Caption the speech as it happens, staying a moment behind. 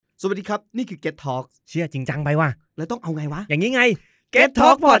สวัสดีครับนี่คือ Get Talk เชื่อจริงจังไปว่ะแล้วต้องเอาไงวะอย่างนี้ไง Get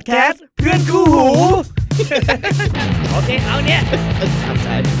Talk Podcast เพื่อนคู่หู โอเคเอาเนี่ยครับใ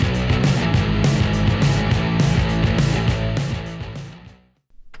ช่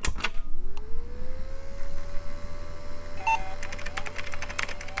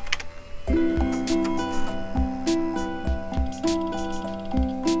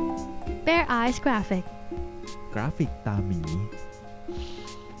Bare Eyes Graphic กราฟิกตาหมี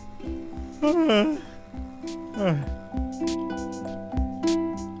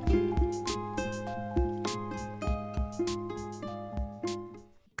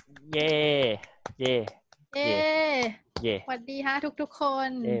เย่เย่เย้เย่ สวัสดีฮะทุกคน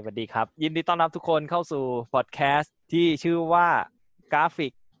สวัสดีครับยินดีต้อนรับทุกคนเข้าสู่พอดแคสต์ที่ชื่อว่ากราฟิ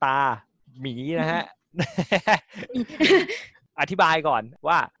กตาหมีนะฮะ อธิบายก่อน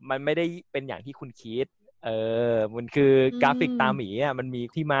ว่ามันไม่ได้เป็นอย่างที่คุณคิดมันคือกราฟิกตาหมีอ่ะมันมี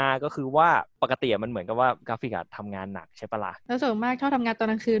ที่มาก็คือว่าปกติมันเหมือนกับว่ากราฟิกทำงานหนักใช่ปะล่ะแล้วส่วนมากชอบทำงานตอน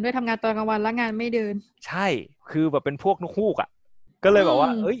กลางคืนด้วยทำงานตอนกลางวันแล้วงานไม่เดินใช่คือแบบเป็นพวกนกฮูกอ่ะก็เลยแบบว่า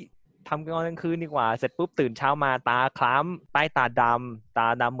เอ้ยทำกลางคืนดีกว่าเสร็จปุ๊บตื่นเช้ามาตาคล้ำใต้ตา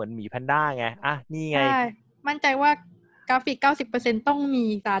ดำเหมือนหมีแพนด้าไงอ่ะนี่ไงใช่มั่นใจว่ากราฟิก 90% ต้องมี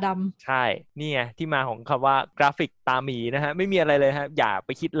ตาดำใช่นี่ไงที่มาของคำว่ากราฟิกตาหมีนะฮะไม่มีอะไรเลยฮะอย่าไป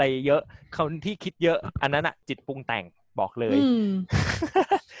คิดอะไรเยอะคนที่คิดเยอะอันนั้นอ่ะจิตปรุงแต่งบอกเลย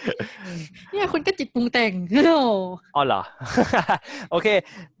เนี่ยคุณก็จิตปรุงแต่งอ๋อเหรอ โอเค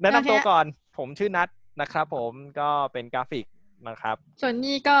แนะนำตัวก่อนผมชื่อนัทนะครับผมก็เป็นกราฟิกนะครับส่วน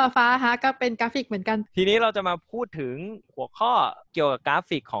นี้ก็ฟ้าฮะก็เป็นกราฟิกเหมือนกันทีนี้เราจะมาพูดถึงหัวข้อเกี่ยวกับกรา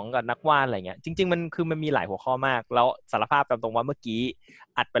ฟิกของกับนักวาดอะไรเงี้ยจริงๆมันมีหลายหัวข้อมากแล้วสารภาพตามตรงว่าเมื่อกี้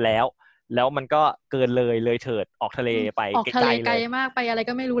อัดไปแล้วมันก็เกินเลยเถิดออกทะเลไปออกทะเลไกลมากไปอะไร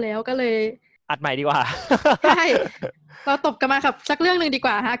ก็ไม่รู้แล้วก็เลยอัดใหม่ดีกว่าใช่เราตบกันมาครับสักเรื่องนึงดีก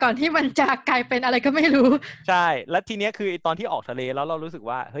ว่าฮะก่อนที่มันจะกลายเป็นอะไรก็ไม่รู้ใช่แล้วทีเนี้ยคือตอนที่ออกทะเลแล้วเรารู้สึก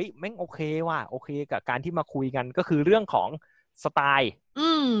ว่าเฮ้ยแม่งโอเคว่ะโอเคกับการที่มาคุยกันก็คือเรื่องของสไตล์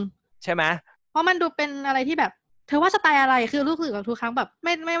ใช่ไหมเพราะมันดูเป็นอะไรที่แบบเธอว่าสไตล์อะไรคือรู้สึกกับทุกครั้งแบบ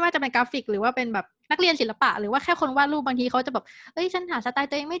ไม่ว่าจะเป็นกราฟิกหรือว่าเป็นแบบนักเรียนศิลปะหรือว่าแค่คนวาดรูปบางทีเขาจะแบบเอ้ยฉันหาสไตล์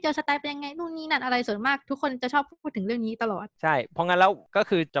ตัวเองไม่เจอสไตล์เป็นยังไงนู่นนี่นั่นอะไรส่วนมากทุกคนจะชอบพูดถึงเรื่องนี้ตลอดใช่เพราะงั้นแล้วก็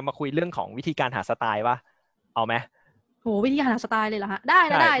คือจะมาคุยเรื่องของวิธีการหาสไตล์ป่ะเอาไหมโหวิธีการหาสไตล์เลยเหรอฮะได้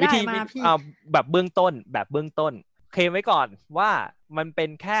มาพี่เอาแบบเบื้องต้นเคลมไว้ก่อนว่ามันเป็น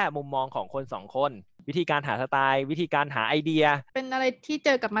แค่มุมมองของคนสองคนวิธีการหาสไตล์วิธีการหาไอเดียเป็นอะไรที่เจ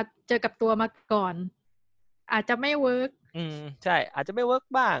อกับตัวมาก่อนอาจจะไม่เวิร์กใช่อาจจะไม่เวิร์ก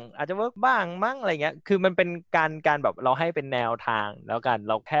บ้างอาจจะเวิร์กบ้างมั้งอะไรเงี้ยคือมันเป็นการแบบเราให้เป็นแนวทางแล้วกัน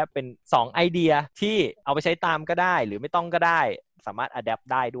เราแค่เป็น2ไอเดียที่เอาไปใช้ตามก็ได้หรือไม่ต้องก็ได้สามารถอะแดป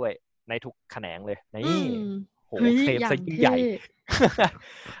ได้ด้วยในทุกแขนงเลยนี่โหเคลมซะยิ่งใหญ่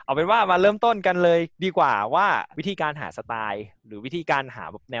เอาเป็นว่ามาเริ่มต้นกันเลยดีกว่าว่าวิธีการหาสไตล์หรือวิธีการหา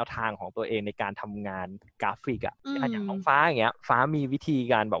แบบแนวทางของตัวเองในการทำงานกราฟิกอย่างของฟ้าอย่างเงี้ยฟ้ามีวิธี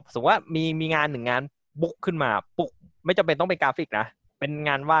การแบบสมมติว่ามีงาน1งานบุ๊กขึ้นมาปุ๊กไม่จำเป็นต้องเป็นกราฟิกนะเป็นง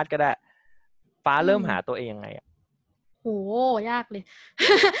านวาดก็ได้ฟ้าเริ่มหาตัวเองยังไงโหยากเลย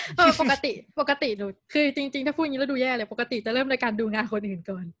ปกติหนูคือจริงๆถ้าพูดอย่างนี้แล้วดูแย่เลยปกติจะเริ่มในการดูงานคนอื่น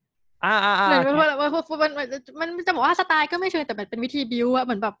ก่อนเหมือนว่ามันจะบอกว่าสไตล์ก็ไม่เชิงแต่มันเป็นวิธีบิวอะเห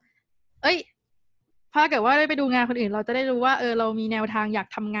มือนแบบเอ้ยพอเกิดว่าได้ไปดูงานคนอื่นเราจะได้รู้ว่าเรามีแนวทางอยาก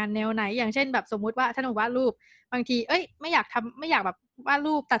ทำงานแนวไหนอย่างเช่นแบบสมมุติว่าถ้าหนูวาดรูปบางทีไม่อยากแบบวาด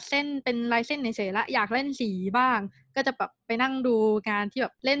รูปตัดเส้นเป็นลายเส้นเฉยๆละอยากเล่นสีบ้างก็จะแบบไปนั่งดูงานที่แบ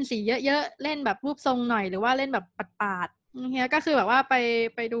บเล่นสีเยอะๆเล่นแบบรูปทรงหน่อยหรือว่าเล่นแบบปาดๆเฮียก็คือแบบว่า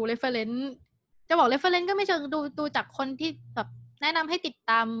ไปดู reference จะบอก reference ก็ไม่เชิงดูจากคนที่แบบแนะนำให้ติด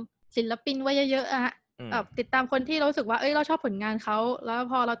ตามศิลปินไว้เยอะๆอะฮะแบบติดตามคนที่เรารู้สึกว่าเราชอบผลงานเขาแล้ว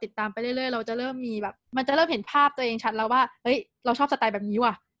พอเราติดตามไปเรื่อยๆเราจะเริ่มมีแบบมันจะเริ่มเห็นภาพตัวเองชัดแล้วว่าเราชอบสไตล์แบบนี้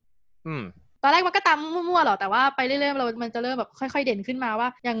ว่ะตอนแรกมันก็ตามมั่วๆหรอกแต่ว่าไปเรื่อยๆมันจะเริ่มแบบค่อยๆเด่นขึ้นมาว่า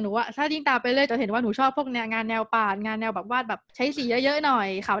อย่างหนูอะถ้ายิ่งตามไปเรื่อยจะเห็นว่าหนูชอบพวกงานแนวปาดงานแนวแบบวาดแบบใช้สีเยอะๆหน่อย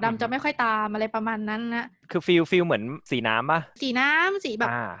ขาวดำจะไม่ค่อยตามอะไรประมาณนั้นนะคือฟีลเหมือนสีน้ำป่ะสีน้ำสีแบบ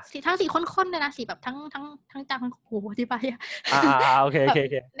สีทั้งสีข้นๆเลยนะสีแบบทั้งจางทั้งโอ้โหที่ไปโอเค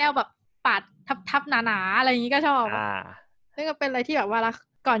แนวแบบปาดทับหนาๆอะไรอย่างนี้ก็ชอบซึ่งก็เป็นอะไรที่แบบว่า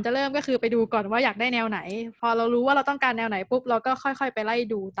ก่อนจะเริ่มก็คือไปดูก่อนว่าอยากได้แนวไหนพอเรารู้ว่าเราต้องการแนวไหนปุ๊บเราก็ค่อยๆไปไล่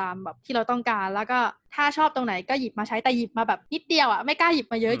ดูตามแบบที่เราต้องการแล้วก็ถ้าชอบตรงไหนก็หยิบมาใช้แต่หยิบมาแบบนิดเดียวอ่ะไม่กล้าหยิบ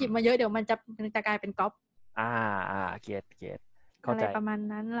มาเยอะเดี๋ยวมันจะกลายเป็นก๊อปเก็ตอะไรประมาณ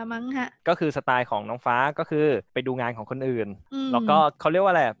นั้นละมั้งฮะก็คือสไตล์ของน้องฟ้าก็คือไปดูงานของคนอื่นแล้วก็เขาเรียกว่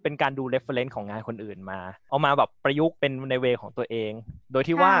าอะไรเป็นการดู reference ของงานคนอื่นมาเอามาแบบประยุกต์เป็นในเวของตัวเองโดย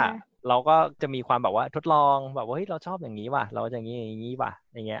ที่ว่า เราก็จะมีความแบบว่าทดลองแบบว่าเฮ้ยเราชอบอย่างนี้ว่ะเราอย่างนี้อย่างนี้ว่ะ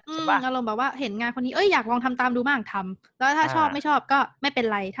อย่างเงี้ยใช่ปะอารมณ์แบบว่าเห็นงานคนนี้อยากลองทำตามดูบ้างทำแล้วถ้าชอบไม่ชอบก็ไม่เป็น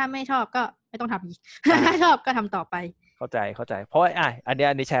ไรถ้าไม่ชอบก็ไม่ต้องทำอีก ถ้าชอบก็ทำต่อไปเข้าใจเพราะอัน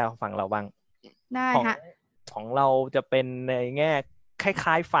นี้แชร์ฝั่งเราบ้างได้ฮะของเราจะเป็นในแง่ค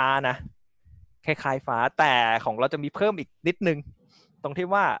ล้ายๆฟ้านะคล้ายๆฟ้าแต่ของเราจะมีเพิ่มอีกนิดนึงตรงที่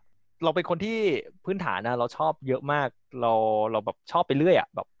ว่าเราเป็นคนที่พื้นฐานนะเราชอบเยอะมากเราแบบชอบไปเรื่อยอ่ะ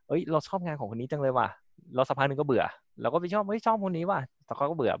แบบเราชอบงานของคนนี้จังเลยว่ะเราสักพักนึงก็เบื่อเราก็ไปชอบคนนี้ว่ะแต่เขา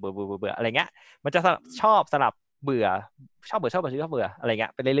ก็เบื่ออะไรเงี้ยมันจะชอบสลับเบื่อชอบเบื่ออะไรเงี้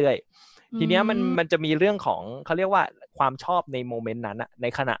ยไปเรื่อยๆทีเนี้ยมันจะมีเรื่องของเขาเรียกว่าความชอบในโมเมนต์นั้นอะใน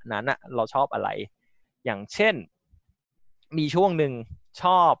ขณะนั้นอะเราชอบอะไรอย่างเช่นมีช่วงหนึ่งช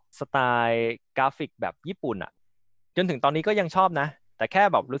อบสไตล์กราฟิกแบบญี่ปุ่นอะจนถึงตอนนี้ก็ยังชอบนะแต่แค่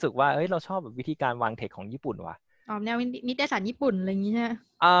แบบรู้สึกว่าเราชอบแบบวิธีการวางเทคของญี่ปุ่นว่ะแนวนิตยสารญี่ปุ่นอะไรอย่างงี้ใช่ไหม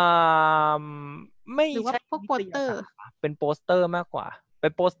ไม่หรือว่าพวกโปสเตอร์เป็นโปสเตอร์มากกว่าเป็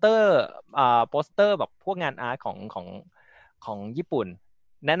นโปสเตอร์โปสเตอร์แบบพวกงานอาร์ตของญี่ปุ่น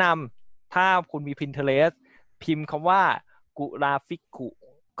แนะนำถ้าคุณมี Pinterest พิมพ์คำว่ากุราฟิกุ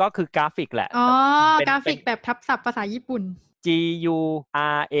ก็คือกราฟิกแหละกราฟิกแบบทับศัพท์ภาษาญี่ปุ่น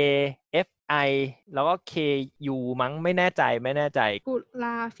GURAFI แล้วก็ KU มั้งไม่แน่ใจกุร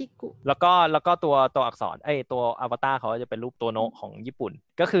าฟิกุแล้วก็ตัวอักษรตัวอวตารเขาจะเป็นรูปตัวโนะของญี่ปุ่น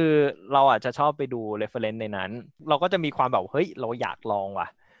ก็คือเราอาจจะชอบไปดู reference ในนั้นเราก็จะมีความแบบเฮ้ยเราอยากลองว่ะ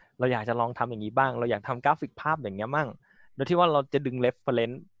เราอยากจะลองทำอย่างนี้บ้างเราอยากทำกราฟิกภาพอย่างเงี้ยมั่งโดยที่ว่าเราจะดึง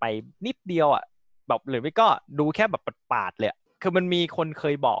reference ไปนิดเดียวอ่ะแบบหรือไม่ก็ดูแค่แบบปาดๆเลยคือมันมีคนเค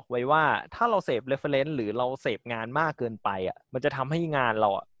ยบอกไว้ว่าถ้าเราเสพ reference หรือเราเสพงานมากเกินไปอ่ะมันจะทำให้งานเรา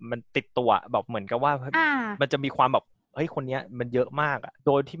อ่ะมันติดตัวแบบเหมือนกับว่ามันจะมีความแบบคนนี้มันเยอะมากอ่ะโ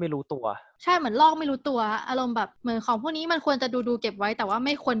ดยที่ไม่รู้ตัวใช่เหมือนลอกไม่รู้ตัวอารมณ์แบบเหมือนของพวกนี้มันควรจะดูเก็บไว้แต่ว่าไ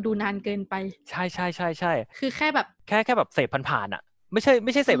ม่ควรดูนานเกินไปใช่คือแค่แบบแค่แบบเสพผ่านๆอ่ะไม่ใ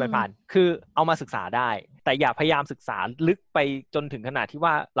ช่เสพผ่านๆคือเอามาศึกษาได้แต่อย่าพยายามศึกษาลึกไปจนถึงขนาดที่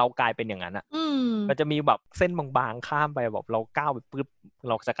ว่าเรากลายเป็นอย่างนั้นอ่ะมันจะมีแบบเส้นบางๆข้ามไปแบบเราก้าวไปปึ๊บเ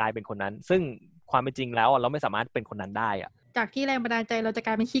ราจะกลายเป็นคนนั้นซึ่งความเป็นจริงแล้วเราไม่สามารถเป็นคนนั้นได้อ่ะจากที่แรงบันดาลใจเราจะก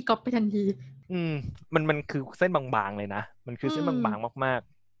ลายเป็นขี้ก๊อปไปทันทีมันคือเส้นบางๆเลยนะมันคือเส้นบางๆมาก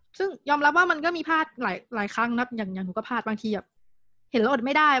ๆซึ่งยอมรับว่ามันก็มีพลาดหลายครั้งนะอย่างหนูก็พลาดบางทีแบบเห็นแล้วอดไ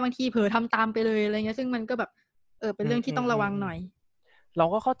ม่ได้บางทีเผลอทำตามไปเลยอะไรเงี้ยซึ่งมันก็แบบเป็นเรื่องที่ต้องระวังหน่อยเรา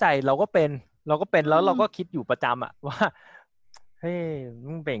ก็เข้าใจเราก็เป็นแล้วเราก็คิดอยู่ประจำอะว่าเฮ้ย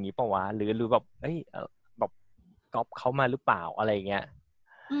มึงเป็นอย่างนี้ป่าววะหรือแบบแบบก๊อปเขามาหรือเปล่าอะไรเงี้ย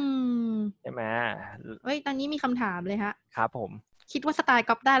ใช่ไหมตอนนี้มีคำถามเลยฮะครับผมคิดว่าสไตล์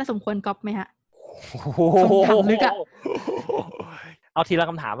ก๊อปได้แล้วสมควรก๊อปไหมฮะคำถามลึกอะเอาทีละ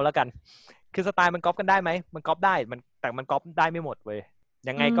คำถามมาแล้วกันคือสไตล์มันก๊อปกันได้ไหมมันก๊อปได้แต่มันก๊อปได้ไม่หมดเว้ย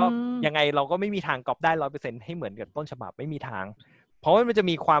ยังไงเราก็ไม่มีทางก๊อปได้ 100% ให้เหมือนกับต้นฉบับไม่มีทางเพราะว่ามันจะ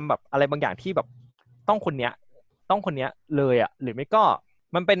มีความแบบอะไรบางอย่างที่แบบต้องคนเนี้ยเลยอ่ะหรือไม่ก็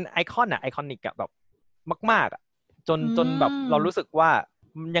มันเป็นไอคอนอ่ะไอคอนิกอ่ะแบบมากๆอ่ะจนแบบเรารู้สึกว่า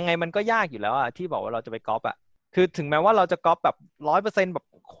ยังไงมันก็ยากอยู่แล้วอ่ะที่บอกว่าเราจะไปก๊อปอ่ะคือถึงแม้ว่าเราจะก๊อปแบบ 100% แบบ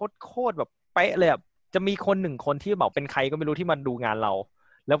โคตรแบบเป๊ะเลยอ่ะจะมีคนหนึ่งคนที่บอกเป็นใครก็ไม่รู้ที่มาดูงานเรา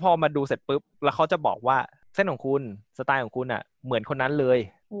แล้วพอมาดูเสร็จปุ๊บแล้วเขาจะบอกว่าเส้นของคุณสไตล์ของคุณอ่ะเหมือนคนนั้นเลย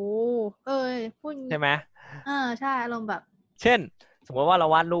โอ้พูดใช่ไหมใช่อารมณ์แบบเช่นสมมติว่าเรา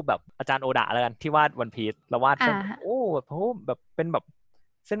วาดรูปแบบอาจารย์โอดะแล้วกันที่วาดวันพีซเราวาดแบบเป็นแบบ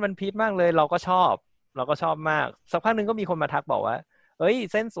เส้นวันพีซมากเลยเราก็ชอบมากสักพักนึงก็มีคนมาทักบอกว่า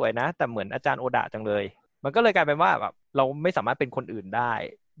เส้นสวยนะแต่เหมือนอาจารย์โอดะจังเลยมันก็เลยกลายเป็นว่าแบบเราไม่สามารถเป็นคนอื่นได้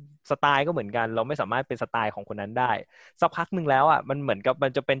สไตล์ก็เหมือนกันเราไม่สามารถเป็นสไตล์ของคนนั้นได้สักพักนึงแล้วอ่ะมันเหมือนกับมั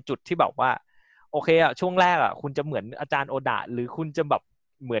นจะเป็นจุดที่แบบว่าโอเคอ่ะช่วงแรกอ่ะคุณจะเหมือนอาจารย์โอดะหรือคุณจะแบบ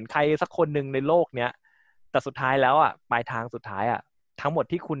เหมือนใครสักคนนึงในโลกเนี้ยแต่สุดท้ายแล้วอ่ะปลายทางสุดท้ายอ่ะทั้งหมด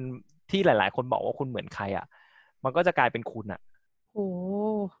ที่หลายๆคนบอกว่าคุณเหมือนใครอ่ะมันก็จะกลายเป็นคุณอ่ะโอ้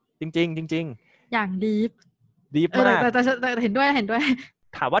จริงอย่างดีฟมากแต่เห็นด้วย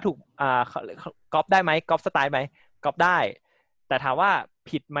ถามว่าถูกก๊อปได้ไหมก๊อปสไตล์ไหมก๊อปได้แต่ถามว่า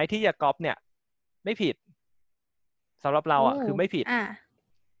ผิดไหมที่จะก๊อปเนี่ยไม่ผิดสำหรับเราอ่ะคือไม่ผิด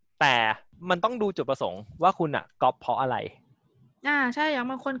แต่มันต้องดูจุดประสงค์ว่าคุณอ่ะก๊อปเพราะอะไรใช่อย่าง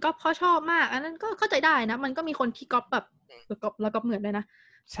บางคนก๊อปเพราะชอบมากอันนั้นก็เข้าใจได้นะมันก็มีคนที่ก๊อปแบบก๊อปแล้วก๊อปเหมือนเลยนะ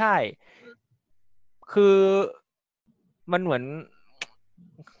ใช่คือมันเหมือน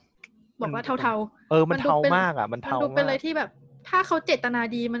บอกว่าเทามันเทามากอ่ะมันเทามากมันดูเป็นอะไรที่แบบถ้าเขาเจตนา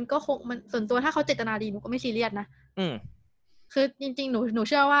ดีมันก็คงมันส่วนตัวถ้าเขาเจตนาดีหนูก็ไม่ซีเรียสนะคือจริงๆหนู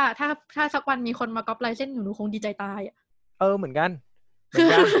เชื่อว่าถ้าสักวันมีคนมาก๊อปลายเส้นหนูคงดีใจตายอ่ะเหมือนกัน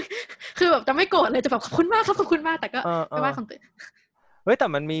คือแบบจะไม่โกรธเลยจะแบบขอบคุณมากครับขอบคุณมากแต่ก็ไม่ว่าของตัว เฮ้ยแต่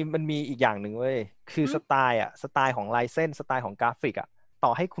มันมีอีกอย่างหนึ่งเว้ยคือสไตล์ของลายเส้นสไตล์ของกราฟิกต่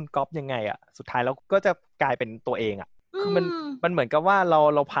อให้คุณก๊อปยังไงสุดท้ายแล้วก็จะกลายเป็นตัวเองคือมันเหมือนกับว่าเ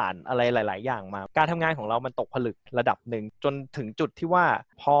ราผ่านอะไรหลายๆอย่างมาการทำงานของเรามันตกผลึกระดับหนึ่งจนถึงจุดที่ว่า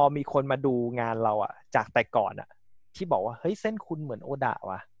พอมีคนมาดูงานเราจากแต่ก่อนที่บอกว่าเฮ้ยเส้นคุณเหมือนโอดะ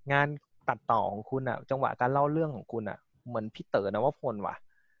ว่ะงานตัดต่อของคุณจังหวะการเล่าเรื่องของคุณเหมือนพี่เต๋อนวพลว่ะ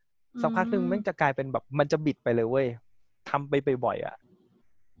สักพักหนึ่งมันจะกลายเป็นแบบมันจะบิดไปเลยเว้ยทำไปบ่อย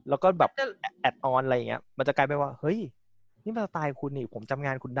แล้วก็แบบแอดออนอะไรอย่างเงี้ยมันจะกลายเป็นว่าเฮ้ยนี่มันสไตล์คุณนี่ผมจำง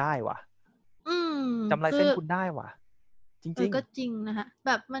านคุณได้ว่ะจำลายเส้นคุณได้ว่ะจริงๆก็จริงนะฮะแ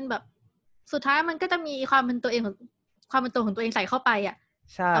บบมันแบบสุดท้ายมันก็จะมีความเป็นตัวเองของความเป็นตัวของตัวเองใส่เข้าไป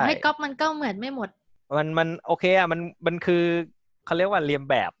ใช่ต่อให้ก๊อปมันก็เหมือนไม่หมดมันโอเคมันคือเขาเรียกว่าเรียน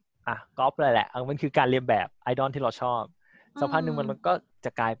แบบก๊อปเลยแหละมันคือการเรียนแบบไอดอลที่เราชอบสักพักหนึ่งมันก็จ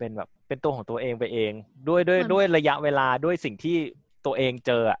ะกลายเป็นแบบเป็นตัวของตัวเองไปเองด้วยระยะเวลาด้วยสิ่งที่ตัวเองเ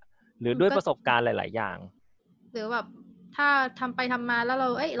จอหรือด้วยประสบการณ์หลายๆอย่างหรือแบบถ้าทำไปทำมาแล้ว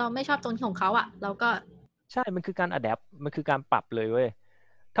เราไม่ชอบตรงของเขาเราก็ใช่มันคือการอะแดปมันคือการปรับเลยเว้ย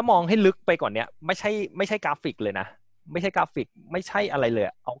ถ้ามองให้ลึกไปกว่านี้ไม่ใช่กราฟิกเลยนะไม่ใช่กราฟิกไม่ใช่อะไรเลย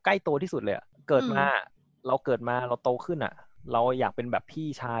เอาใกล้ตัวที่สุดเลยเกิดมาเราโตขึ้นเราอยากเป็นแบบพี่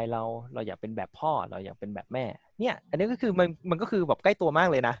ชายเราอยากเป็นแบบพ่อเราอยากเป็นแบบแม่เนี่ยอันนี้ก็คือมันก็คือแบบใกล้ตัวมาก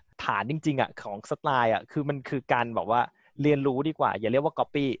เลยนะฐานจริงๆของสไตล์คือมันคือการแบบว่าเรียนรู้ดีกว่าอย่าเรียกว่า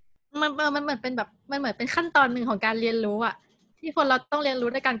copy มันเหมือนเป็นแบบมันเหมือนเป็นขั้นตอนหนึ่งของการเรียนรู้ที่คนเราต้องเรียนรู้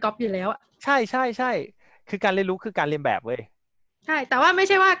ในการก๊อปอยู่แล้วใช่คือการเรียนรู้คือการเรียนแบบเว้ยใช่แต่ว่าไม่ใ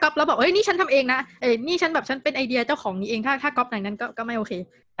ช่ว่าก๊อปแล้วบอกเฮ้ยนี่ฉันทำเองนะนี่ฉันแบบฉันเป็นไอเดียเจ้าของนี้เองถ้าก๊อปอย่างนั้นก็ไม่โอเค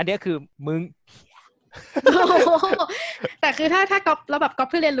อันนี้คือมึง แต่คือถ้าก๊อปแล้วแบบก๊อป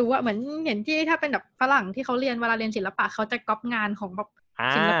เพื่อเรียนรู้เหมือนเห็นที่ถ้าเป็นแบบฝรั่งที่เขาเรียนเวลาเรียนศิลปะเขาจะก๊อปงานของแบบ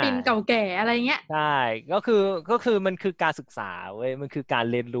ศิลปินเก่าแก่อะไรเงี้ยใช่ก็คือมันคือการศึกษาเว้ยมันคือการ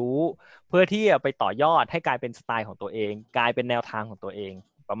เรียนรู้เพื่อที่จะไปต่อยอดให้กลายเป็นสไตล์ของตัวเองกลายเป็นแนวทางของตัวเอง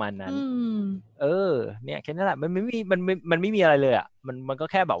ประมาณนั้นเนี่ยแค่นั้นแหละมันไม่มีอะไรเลยมันก็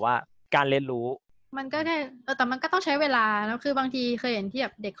แค่แบบว่าการเรียนรู้มันก็แค่แต่มันก็ต้องใช้เวลาแล้วคือบางทีเคยเห็นที่แบ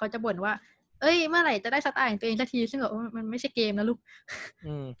บเด็กเขาจะบ่นว่าเอ้ยเมื่อไหร่จะได้สไตล์ของตัวเองสักทีซึ่งแบบมันไม่ใช่เกมนะลูก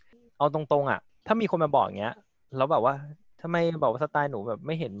เอาตรงๆถ้ามีคนมาบอกอย่างเงี้ยแล้วแบบว่าทำไมบอกว่าสไตล์หนูแบบไ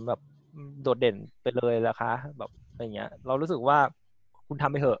ม่เห็นแบบโดดเด่นไปเลยล่ะคะแบบอะไรเงี้ยเรารู้สึกว่าคุณท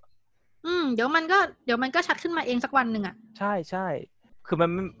ำไปเถอะเดี๋ยวมันก็ชัดขึ้นมาเองสักวันหนึ่งใช่คือ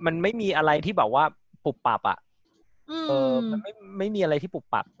มันไม่มีอะไรที่แบบว่าปุบปับมันไม่มีอะไรที่ปุบ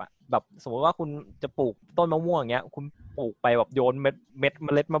ปับแบบสมมติว่าคุณจะปลูกต้นมะม่วงอย่างเงี้ยคุณปลูกไปแบบโยนเม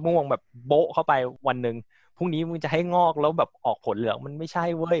ล็ดมะม่วงแบบโบะเข้าไปวันหนึ่งพรุ่งนี้มึงจะให้งอกแล้วแบบออกผลเหลืองมันไม่ใช่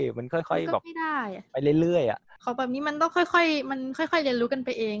เว้ยมันค่อยๆแบบไม่ได้ไปเรื่อยๆของแบบนี้มันต้องค่อยๆมันค่อยๆเรียนรู้กันไป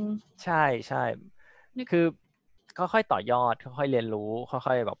เองใช่คือค่อยๆต่อยอดค่อยๆเรียนรู้ค่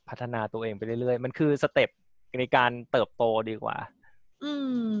อยๆแบบพัฒนาตัวเองไปเรื่อยๆมันคือสเต็ปในการเติบโตดีกว่า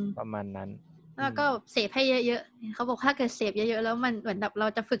ประมาณนั้นแล้วก็เสพให้เยอะๆเขาบอกถ้าเกิดเสพเยอะๆแล้วมันเหมือนแบบเรา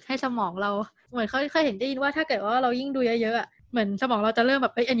จะฝึกให้สมองเราเหมือนเขาเคยเห็นได้ยินว่าถ้าเกิดว่าเรายิ่งดูเยอะๆเหมือนสมองเราจะเริ่มแบ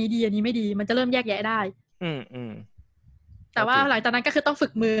บอันนี้ดีอันนี้ไม่ดีมันจะเริ่มแยกแยะได้แต่ว่าหลังจากนั้นก็คือต้องฝึ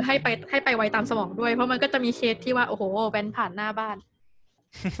กมือให้ไปไวตามสมองด้วยเพราะมันก็จะมีเคสที่ว่าโอ้โหแว้นผ่านหน้าบ้าน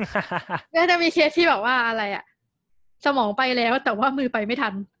ก็จะมีเคสที่แบบว่าอะไรสมองไปแล้วแต่ว่ามือไปไม่ทั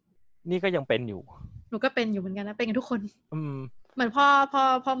นนี่ก็ยังเป็นอยู่หนูก็เป็นอยู่เหมือนกันนะเป็นกันทุกคนเหมือน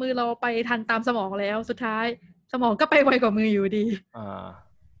พอมือเราไปทันตามสมองแล้วสุดท้ายสมองก็ไปไวกว่ามืออยู่ดี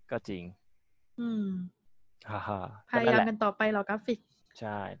ก็จริงพยายามกันต่อไปเรากราฟิกใ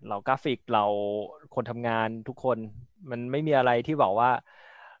ช่เรากราฟิกเราคนทำงานทุกคนมันไม่มีอะไรที่บอกว่า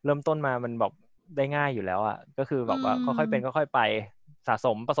เริ่มต้นมามันแบบได้ง่ายอยู่แล้วก็คือแบบว่าค่อยๆเป็นค่อยๆไปสะส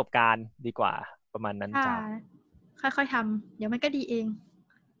มประสบการณ์ดีกว่าประมาณนั้นจ้าค่อยๆทำเดี๋ยวมันก็ดีเอง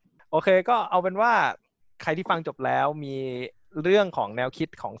โอเคก็เอาเป็นว่าใครที่ฟังจบแล้วมีเรื่องของแนวคิด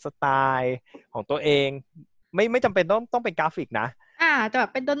ของสไตล์ของตัวเองไม่จำเป็นต้องเป็นกราฟิกนะแต่แบ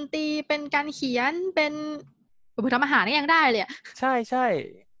บเป็นดนตรีเป็นการเขียนเป็นทำอาหารก็ยังได้เลยใช่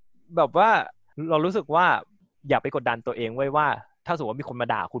แบบว่าเรารู้สึกว่าอย่าไปกดดันตัวเองไว้ว่าถ้าสมมติว่ามีคนมา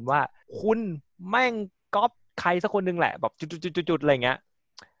ด่าคุณว่าคุณแม่งก๊อปใครสักคนนึงแหละแบบจุดๆอะไรเงี้ย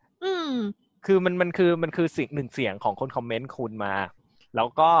คือมันคือสิ่งหนึ่งเสียงของคนคอมเมนต์คุณมาแล้ว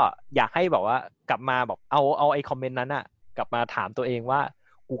ก็อยากให้แบบว่ากลับมาแบบเอาไอ้คอมเมนต์นั้นกลับมาถามตัวเองว่า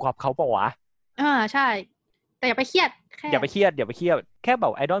กูก๊อปเขาเปล่าวะใช่แต่อย่าไปเครียดอย่าไปเครียดแค่แบ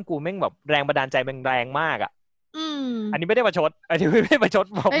บไอดอลกูแม่งแบบแรงบันดาลใจแรงมากอันนี้ไม่ได้ประชดอันนี้ไม่ได้ประชด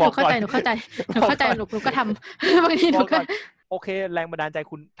บอกหนูเข้าใจหนูก็ทำบางทีหนูก็โอเคแรงบันดาลใจ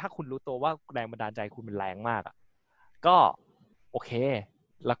คุณถ้าคุณรู้ตัวว่าแรงบันดาลใจคุณมันแรงมากก็โอเค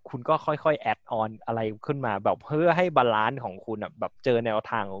แล้วคุณก็ค่อยๆแอดออนอะไรขึ้นมาแบบเพื่อให้บาลานซ์ของคุณอ่ะแบบเจอแนว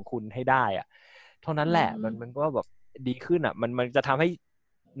ทางของคุณให้ได้อ่ะเท่านั้นแหละมันก็แบบดีขึ้นอ่ะมันจะทำให้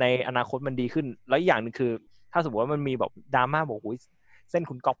ในอนาคตมันดีขึ้นแล้วอีกอย่างนึงคือถ้าสมมติว่ามันมีแบบดราม่าบอกอุ้ยเส้น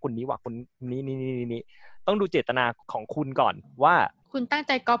คุณก๊อปคนนี้ว่ะคนนี้ต้องดูเจตนาของคุณก่อนว่าคุณตั้งใ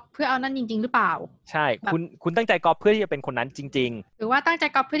จก๊อปเพื่อเอานั่นจริงๆหรือเปล่าใช่คุณตั้งใจก๊อปเพื่อที่จะเป็นคนนั้นจริงๆหรือว่าตั้งใจ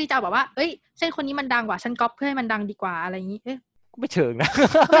ก๊อปเพื่อที่จะแบบว่าเอ้ยเส้นคนนี้มันดังกว่าฉันก๊อปเพื่อให้มันดังดีกว่าอะไรอย่างนี้เอ๊ะไม่เชิงนะ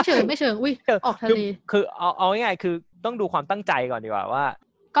ไม่เชิงอุ้ยออกทะเลคือเอาง่ายๆคือต้องดูความตั้งใจก่อนดีกว่าว่า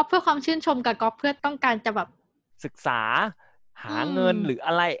ก๊อปเพื่อความชื่นชมกับก๊อปเพื่อต้องการจะแบบศึกษาหาเงินหรืออ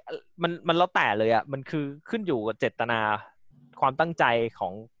ะไรมันแล้วแต่เลยอ่ะมันคือขึ้นอยู่กับเจตนาความตั้งใจขอ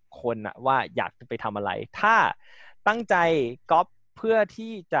งคนอะว่าอยากไปทำอะไรถ้าตั้งใจก๊อปเพื่อ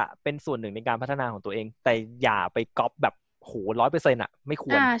ที่จะเป็นส่วนหนึ่งในการพัฒนาของตัวเองแต่อย่าไปก๊อปแบบโห 100% อ่ะไม่ค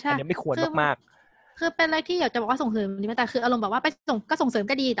วรอันนี้ไม่ควรมากๆคือเป็นอะไรที่อยากจะบอกว่าส่งเสริมดีมั้ยแต่คืออารมณ์แบบว่าไปส่งเสริม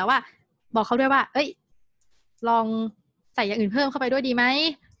ก็ดีแต่ว่าบอกเขาด้วยว่าเอ้ยลองใส่อย่างอื่นเพิ่มเข้าไปด้วยดีไหม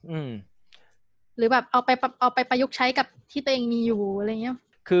หรือแบบเอาไปประยุกต์ใช้กับที่ตัวเองมีอยู่อะไรเงี้ย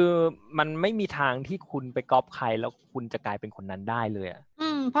คือมันไม่มีทางที่คุณไปก๊อปใครแล้วคุณจะกลายเป็นคนนั้นได้เลยอ่ะ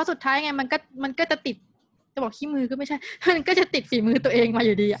เพราะสุดท้ายไงมันก็จะติดจะบอกขี้มือก็ไม่ใช่มันก็จะติดฝีมือตัวเองมาอ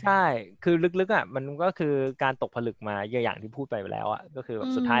ยู่ดีอ่ะใช่คือลึกๆอ่ะมันก็คือการตกผลึกมาอย่างที่พูดไปแล้วอ่ะก็คือแบบ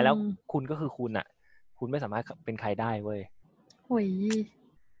สุดท้ายแล้วคุณก็คือคุณอ่ะคุณไม่สามารถเป็นใครได้เว้ยโอ้ย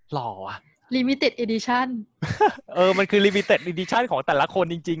หล่ออ่ะ limited edition มันคือ limited edition ของแต่ละคน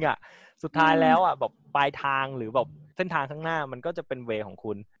จริงๆอ่ะสุดท้ายแล้วอ่ะแบบปลายทางหรือแบบเส้นทางข้างหน้ามันก็จะเป็นเวของ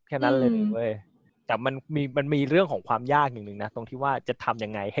คุณแค่นั้นเลยเว้ยแต่มันมีเรื่องของความยากอย่างนึงนะตรงที่ว่าจะทำยั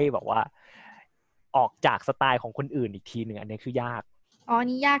งไงให้แบบว่าออกจากสไตล์ของคนอื่นอีกทีนึงอันนี้คือยาก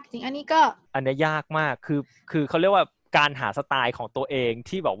นี่ยากจริงอันนี้ยากมากคือเขาเรียกว่าการหาสไตล์ของตัวเอง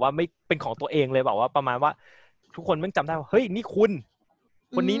ที่แบบว่าไม่เป็นของตัวเองเลยแบบว่าประมาณว่าทุกคนไม่จำได้ว่าเฮ้ยนี่คุณ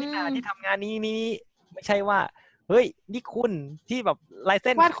คนนี้นี่นาที่ทำงานนี้ไม่ใช่ว่าเฮ้ยนี่คุณที่แบบลายเ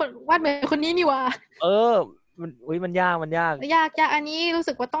ส้นวาดเหมือนคนนี้นี่ว่ามันยากอันนี้รู้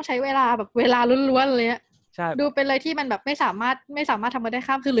สึกว่าต้องใช้เวลาแบบเวลาล้วนๆเลยใช่ดูเป็นอะไรที่มันแบบไม่สามารถทำมาได้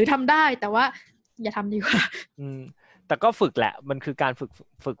ข้ามคือหรือทำได้แต่ว่าอย่าทำดีกว่าแต่ก็ฝึกแหละมันคือการ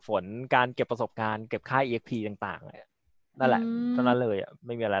ฝึกฝนการเก็บประสบการณ์เก็บค่า EXP ต่างๆนั่นแหละเท่านั้นเลยอ่ะไ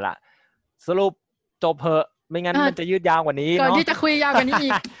ม่มีอะไรละสรุปจบเพอะไม่งั้นมันจะยืดยาวกว่านี้ก่อนที่จะคุยยาวกว่านี้อี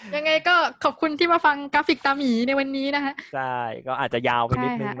ก ยังไงก็ขอบคุณที่มาฟังกราฟิกตาหมีในวันนี้นะฮะใช่ก็อาจจะยาวไปนิ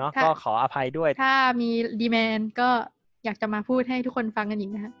ดนึงเนาะก็ขออภัยด้วยถ้ามีดีแมนก็อยากจะมาพูดให้ทุกคนฟังกันอี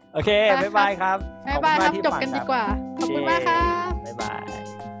กนะฮะโอเคบ๊ายบายครับบ๊ายบายครับจบกันดีกว่าขอบคุณมากครับบ๊ายบาย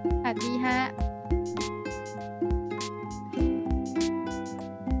สวัสดีฮะ